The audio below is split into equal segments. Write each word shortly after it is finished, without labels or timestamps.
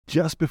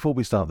just before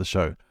we start the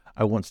show,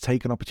 I want to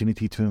take an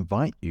opportunity to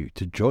invite you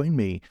to join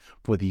me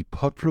for the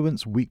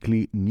Podfluence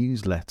Weekly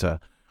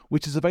newsletter,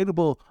 which is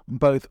available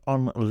both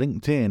on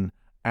LinkedIn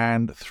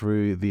and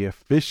through the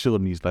official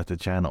newsletter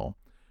channel.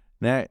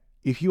 Now,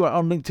 if you are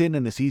on LinkedIn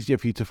and it's easier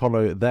for you to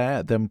follow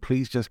there, then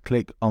please just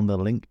click on the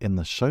link in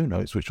the show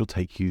notes, which will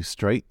take you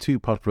straight to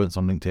Podfluence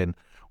on LinkedIn,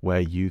 where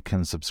you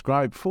can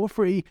subscribe for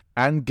free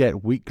and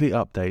get weekly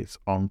updates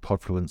on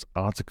Podfluence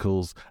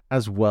articles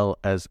as well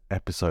as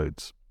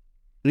episodes.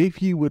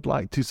 If you would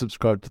like to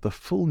subscribe to the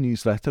full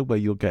newsletter where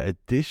you'll get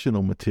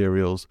additional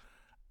materials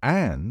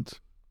and,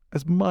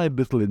 as my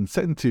little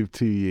incentive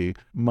to you,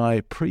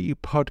 my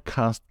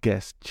pre-podcast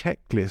guest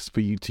checklist for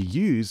you to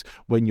use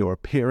when you're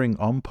appearing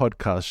on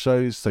podcast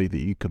shows so that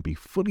you can be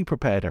fully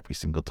prepared every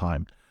single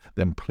time,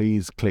 then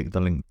please click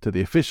the link to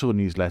the official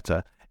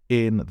newsletter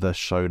in the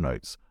show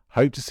notes.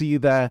 Hope to see you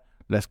there.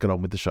 Let's get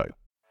on with the show.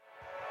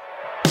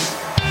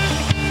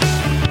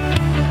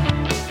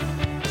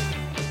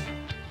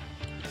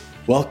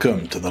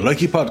 Welcome to the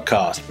Loki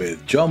Podcast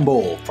with John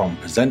Ball from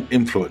Present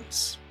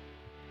Influence.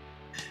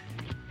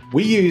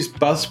 We use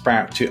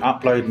Buzzsprout to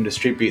upload and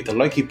distribute the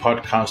Loki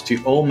Podcast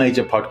to all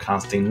major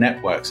podcasting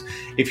networks.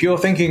 If you're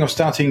thinking of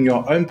starting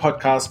your own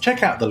podcast,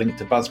 check out the link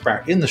to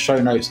Buzzsprout in the show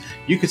notes.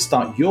 You could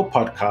start your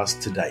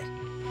podcast today.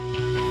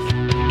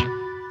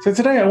 So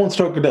today I want to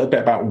talk a little bit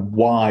about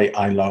why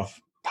I love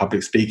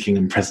public speaking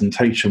and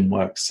presentation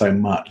work so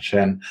much,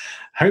 and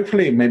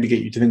hopefully maybe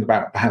get you to think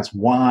about perhaps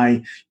why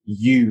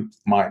you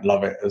might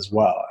love it as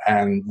well,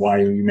 and why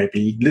you may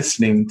be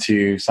listening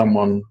to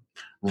someone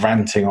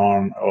ranting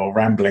on or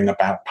rambling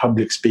about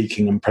public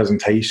speaking and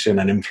presentation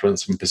and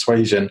influence and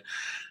persuasion.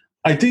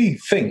 I do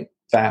think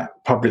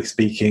that public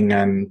speaking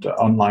and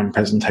online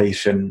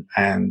presentation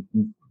and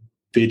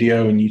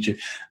video and YouTube,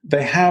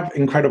 they have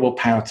incredible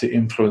power to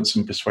influence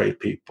and persuade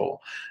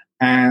people.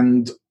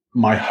 And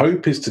my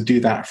hope is to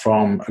do that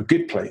from a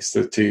good place,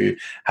 to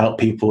help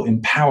people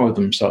empower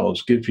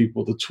themselves, give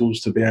people the tools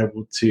to be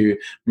able to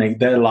make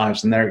their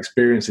lives and their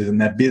experiences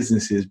and their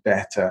businesses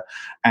better,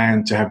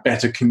 and to have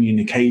better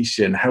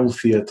communication,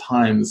 healthier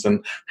times,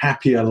 and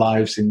happier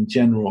lives in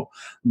general.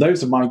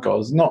 Those are my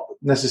goals, not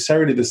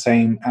necessarily the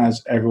same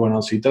as everyone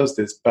else who does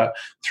this, but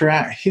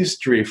throughout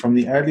history, from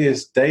the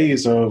earliest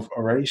days of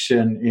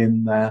oration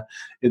in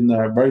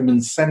the Roman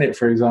Senate,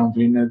 for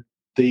example,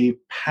 the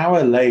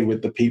power lay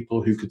with the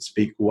people who could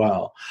speak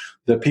well.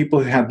 The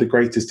people who had the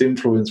greatest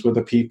influence were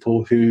the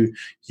people who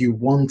you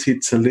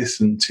wanted to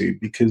listen to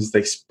because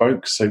they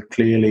spoke so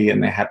clearly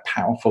and they had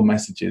powerful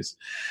messages.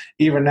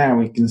 Even now,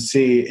 we can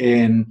see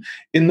in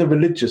the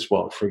religious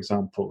world, for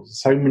example,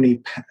 so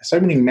many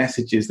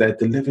messages that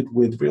are delivered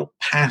with real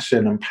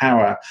passion and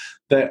power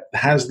that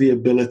has the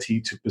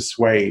ability to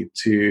persuade,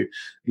 to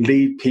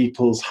lead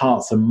people's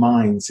hearts and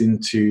minds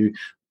into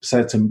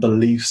certain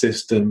belief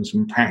systems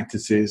and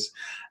practices.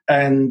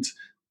 And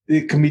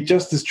it can be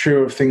just as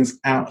true of things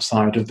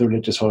outside of the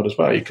religious world as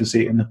well. You can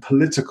see it in the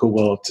political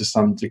world to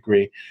some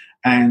degree.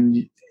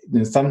 And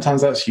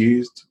sometimes that's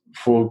used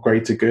for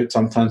greater good.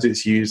 Sometimes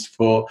it's used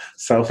for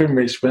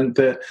self-enrichment.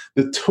 The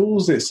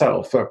tools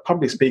itself,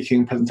 public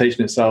speaking,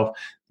 presentation itself,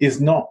 is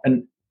not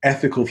an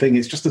ethical thing.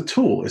 It's just a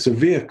tool. It's a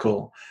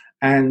vehicle.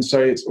 And so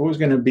it's always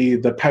going to be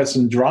the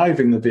person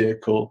driving the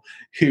vehicle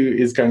who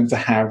is going to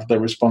have the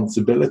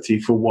responsibility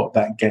for what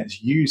that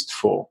gets used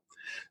for.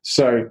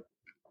 So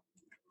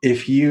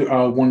if you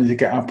are wanting to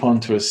get up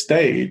onto a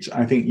stage,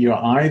 I think you're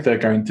either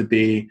going to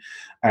be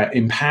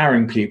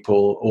empowering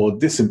people or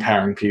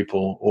disempowering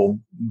people or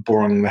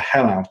boring the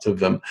hell out of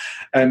them.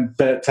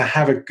 But to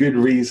have a good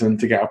reason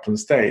to get up on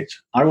stage,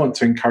 I want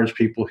to encourage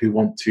people who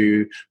want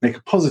to make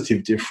a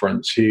positive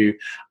difference, who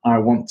I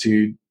want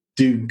to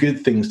do good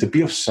things, to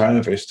be of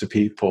service to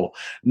people,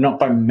 not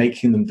by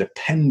making them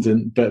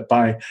dependent, but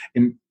by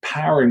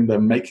empowering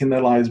them, making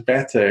their lives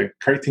better,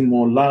 creating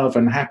more love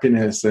and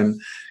happiness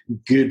and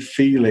good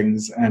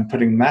feelings, and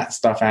putting that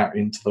stuff out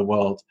into the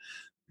world.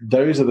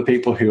 Those are the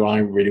people who I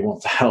really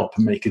want to help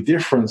and make a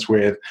difference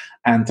with,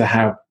 and to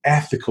have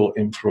ethical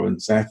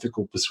influence,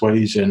 ethical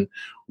persuasion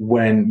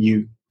when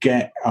you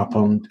get up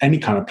on any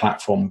kind of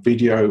platform,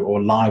 video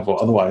or live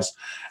or otherwise,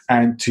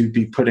 and to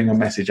be putting a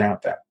message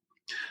out there.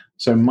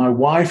 So my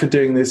why for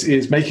doing this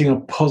is making a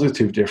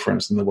positive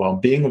difference in the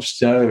world, being of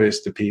service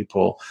to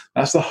people.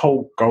 That's the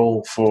whole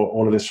goal for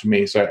all of this for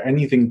me. So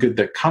anything good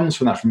that comes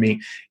from that for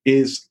me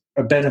is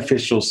a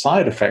beneficial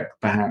side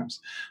effect, perhaps.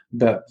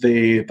 But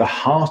the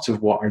heart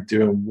of what I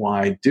do and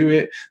why I do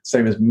it,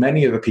 same as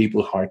many of the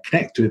people who I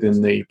connect with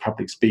in the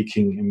public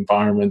speaking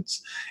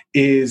environments,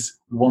 is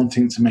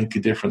wanting to make a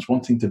difference,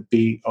 wanting to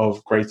be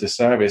of greater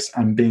service,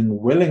 and being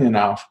willing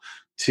enough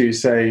to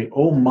say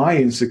all my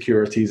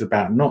insecurities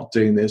about not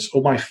doing this,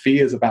 all my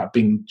fears about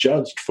being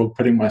judged for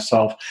putting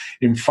myself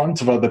in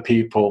front of other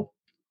people,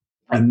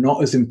 are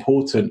not as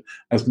important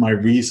as my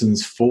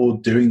reasons for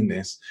doing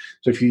this.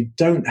 So if you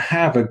don't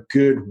have a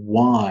good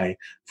why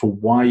for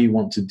why you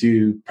want to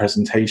do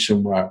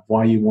presentation work,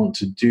 why you want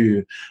to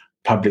do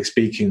public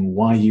speaking,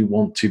 why you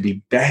want to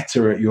be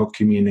better at your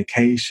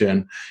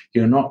communication,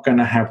 you're not going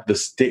to have the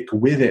stick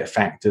with it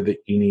factor that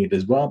you need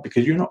as well,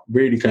 because you're not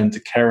really going to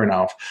care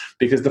enough.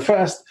 Because the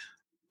first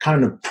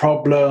kind of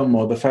problem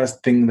or the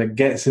first thing that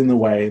gets in the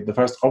way, the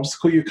first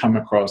obstacle you come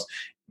across,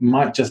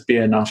 might just be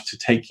enough to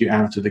take you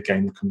out of the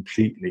game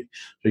completely.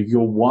 So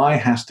your why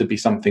has to be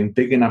something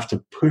big enough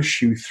to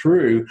push you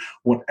through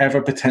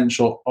whatever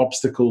potential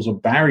obstacles or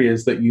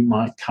barriers that you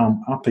might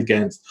come up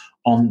against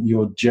on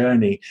your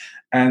journey.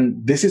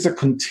 And this is a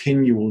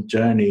continual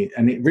journey,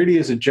 and it really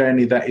is a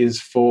journey that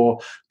is for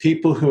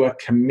people who are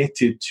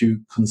committed to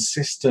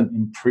consistent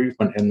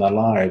improvement in their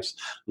lives,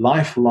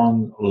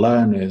 lifelong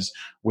learners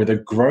with a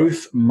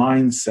growth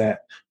mindset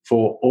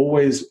for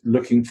always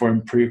looking for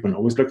improvement,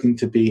 always looking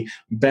to be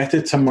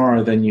better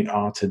tomorrow than you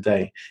are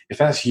today. If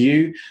that's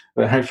you,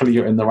 then hopefully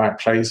you're in the right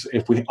place.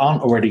 If we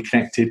aren't already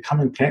connected, come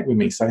and connect with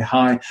me. Say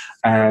hi.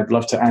 I'd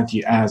love to add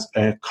you as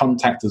a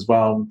contact as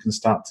well. We can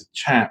start to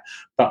chat.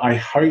 But I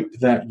hope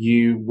that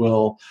you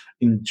will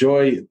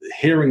enjoy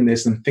hearing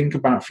this and think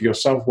about for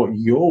yourself what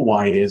your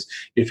why is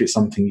if it's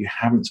something you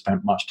haven't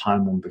spent much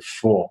time on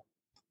before.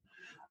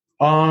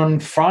 On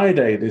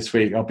Friday this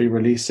week, I'll be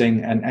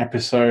releasing an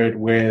episode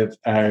with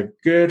a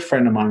good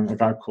friend of mine, a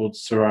guy called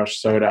Suraj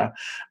Soda.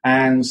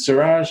 And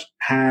Suraj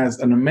has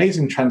an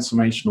amazing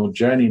transformational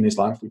journey in his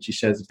life, which he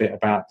shares a bit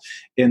about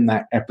in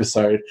that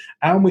episode.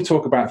 And we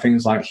talk about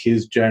things like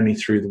his journey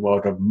through the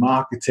world of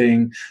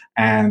marketing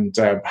and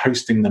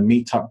hosting the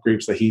meetup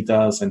groups that he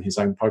does and his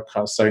own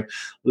podcast. So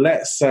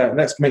let's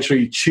make sure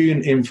you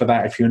tune in for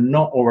that. If you're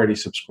not already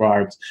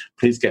subscribed,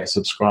 please get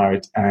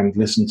subscribed and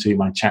listen to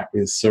my chat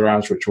with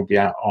Suraj, which will be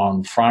out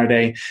on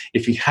Friday.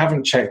 If you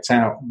haven't checked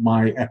out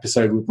my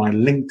episode with my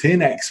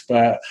LinkedIn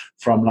expert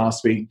from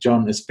last week,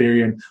 John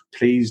Espirian,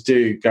 please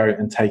do go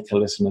and take a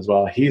listen as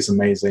well. He's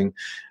amazing.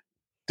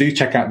 Do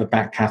check out the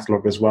back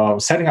catalogue as well.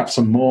 I'm setting up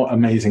some more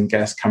amazing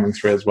guests coming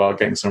through as well,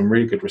 getting some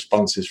really good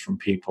responses from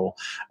people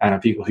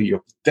who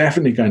you're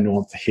definitely going to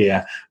want to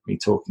hear me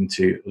talking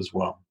to as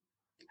well.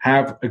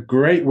 Have a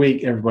great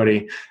week,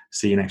 everybody.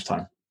 See you next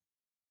time.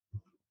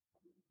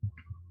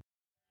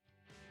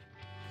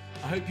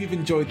 I hope you've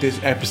enjoyed this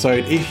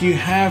episode. If you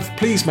have,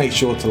 please make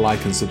sure to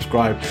like and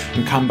subscribe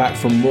and come back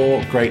for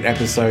more great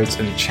episodes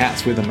and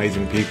chats with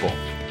amazing people.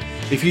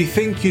 If you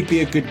think you'd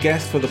be a good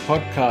guest for the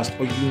podcast,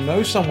 or you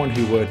know someone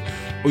who would,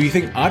 or you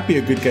think I'd be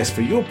a good guest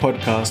for your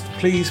podcast,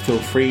 please feel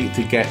free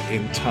to get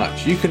in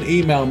touch. You can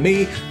email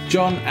me,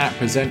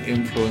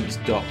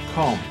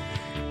 john@presentinfluence.com.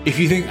 If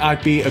you think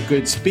I'd be a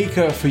good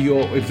speaker for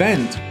your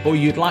event, or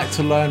you'd like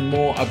to learn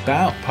more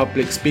about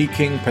public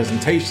speaking,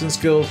 presentation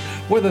skills,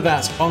 whether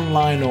that's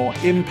online or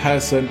in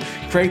person,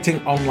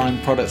 creating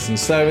online products and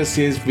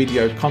services,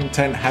 video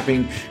content,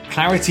 having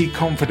clarity,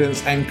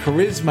 confidence, and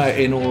charisma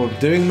in all of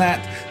doing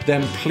that,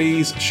 then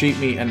please shoot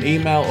me an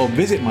email or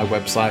visit my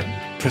website,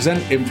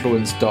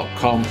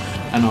 presentinfluence.com,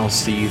 and I'll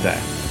see you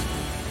there.